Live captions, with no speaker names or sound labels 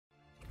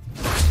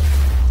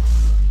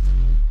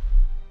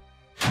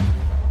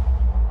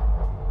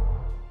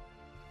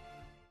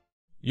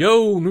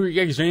Yo, New York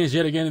Yankees fans,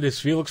 yet again, it is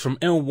Felix from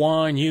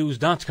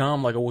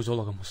NYYNEWS.com. Like always,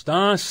 hola, ¿cómo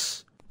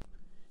estás?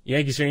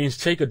 Yankees fans,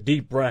 take a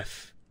deep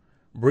breath.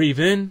 Breathe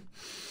in.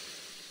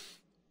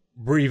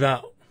 Breathe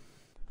out.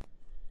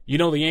 You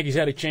know, the Yankees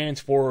had a chance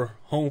for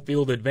home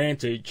field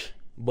advantage,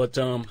 but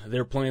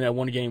they're playing that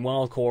one-game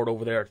wild card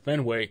over there at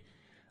Fenway.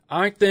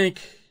 I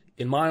think,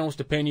 in my honest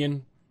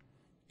opinion,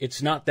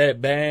 it's not that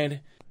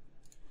bad.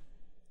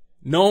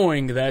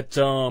 Knowing that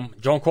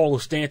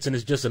Giancarlo Stanton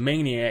is just a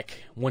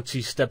maniac once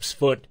he steps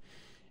foot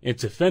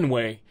into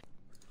Fenway.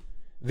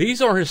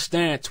 These are his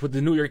stats with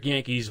the New York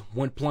Yankees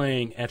when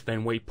playing at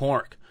Fenway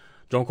Park.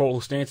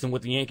 Giancarlo Stanton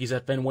with the Yankees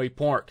at Fenway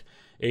Park.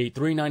 A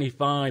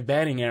 .395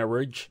 batting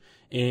average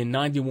in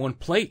 91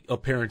 plate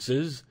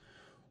appearances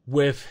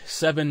with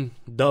 7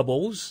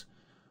 doubles,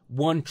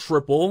 1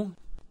 triple,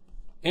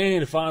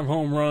 and 5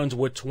 home runs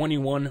with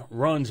 21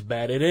 runs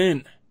batted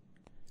in.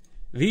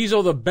 These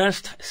are the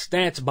best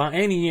stats by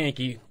any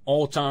Yankee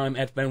all-time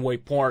at Fenway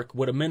Park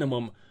with a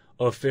minimum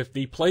of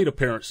 50 plate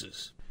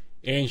appearances.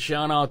 And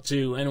shout out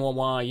to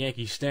NYY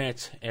Yankee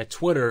Stats at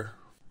Twitter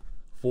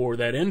for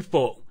that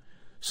info.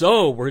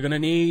 So, we're going to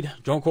need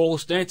Giancarlo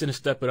Stanton to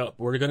step it up.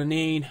 We're going to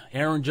need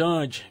Aaron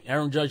Judge.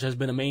 Aaron Judge has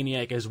been a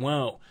maniac as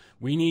well.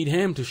 We need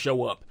him to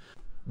show up.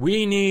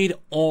 We need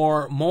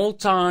our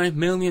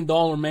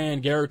multi-million-dollar man,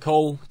 Garrett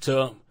Cole,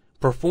 to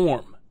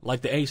perform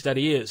like the ace that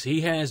he is.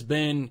 He has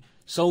been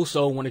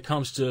so-so when it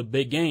comes to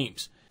big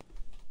games.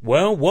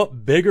 Well,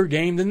 what bigger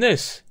game than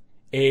this?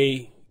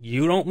 You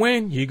don't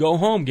win, you go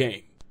home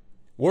game.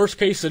 Worst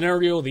case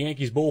scenario, the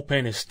Yankees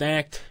bullpen is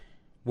stacked.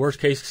 Worst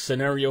case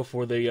scenario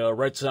for the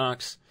Red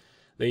Sox,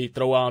 they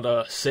throw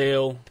out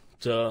Sale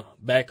to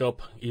back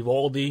up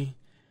Eovaldi.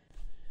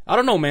 I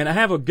don't know, man. I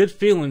have a good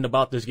feeling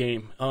about this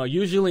game.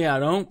 Usually I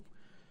don't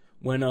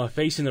when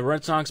facing the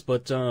Red Sox,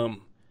 but the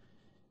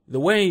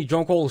way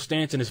Giancarlo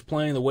Stanton is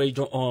playing, the way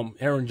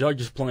Aaron Judge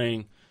is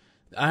playing,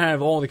 I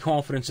have all the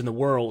confidence in the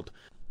world.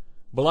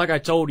 But like I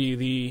told you,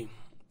 the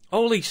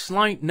only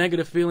slight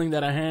negative feeling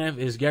that I have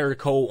is Garrett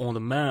Cole on the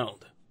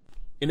mound.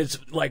 And it's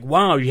like,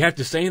 wow, you have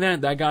to say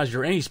that? That guy's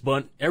your ace.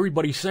 But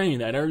everybody's saying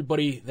that.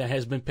 Everybody that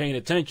has been paying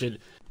attention.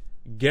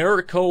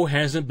 Garrett Cole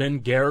hasn't been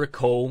Garrett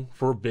Cole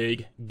for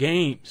big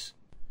games.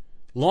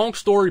 Long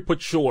story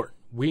put short,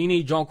 we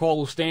need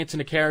Giancarlo Stanton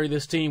to carry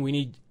this team. We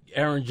need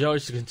Aaron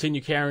Judge to continue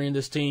carrying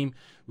this team.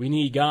 We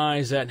need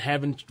guys that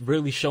haven't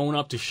really shown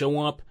up to show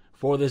up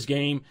for this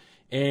game,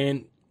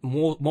 and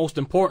most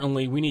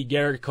importantly, we need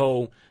Garrett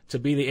Cole to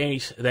be the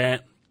ace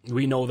that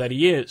we know that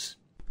he is.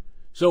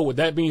 So with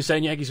that being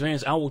said, Yankees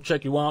fans, I will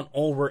check you out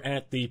over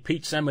at the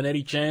Pete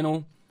Seminetti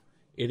channel.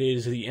 It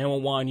is the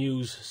NYY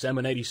News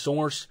Seminetti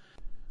source.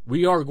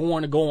 We are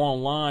going to go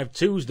on live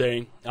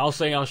Tuesday. I'll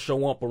say I'll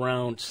show up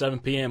around 7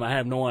 p.m. I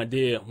have no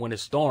idea when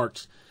it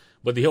starts,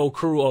 but the whole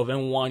crew of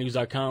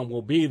NYYNEWS.com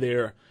will be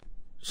there.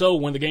 So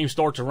when the game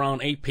starts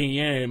around 8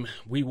 p.m.,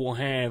 we will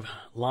have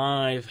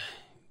live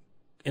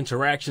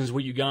interactions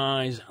with you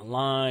guys,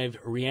 live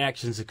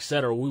reactions,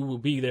 etc. We will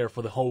be there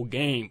for the whole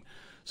game.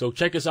 So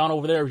check us out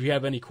over there. If you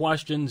have any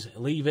questions,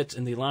 leave it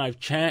in the live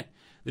chat.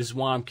 This is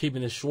why I'm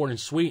keeping this short and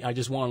sweet. I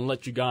just want to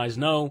let you guys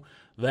know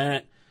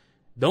that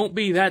don't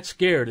be that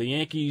scared. The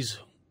Yankees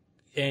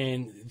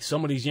and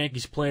some of these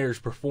Yankees players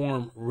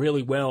perform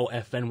really well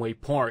at Fenway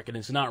Park, and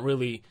it's not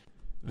really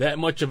that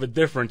much of a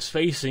difference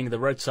facing the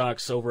Red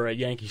Sox over at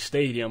Yankee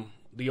Stadium.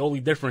 The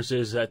only difference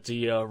is that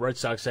the Red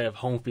Sox have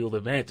home field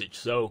advantage.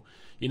 So,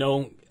 you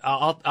know,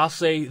 I'll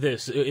say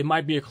this. It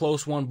might be a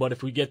close one, but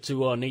if we get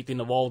to Nathan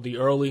Eovaldi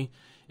early,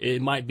 it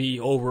might be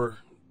over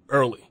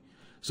early.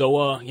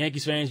 So,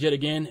 Yankees fans, yet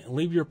again,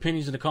 leave your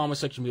opinions in the comment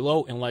section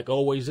below. And like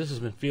always, this has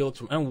been Felix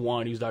from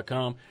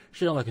NYYNEWS.com.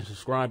 Share, like, and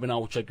subscribe, and I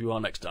will check you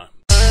out next time.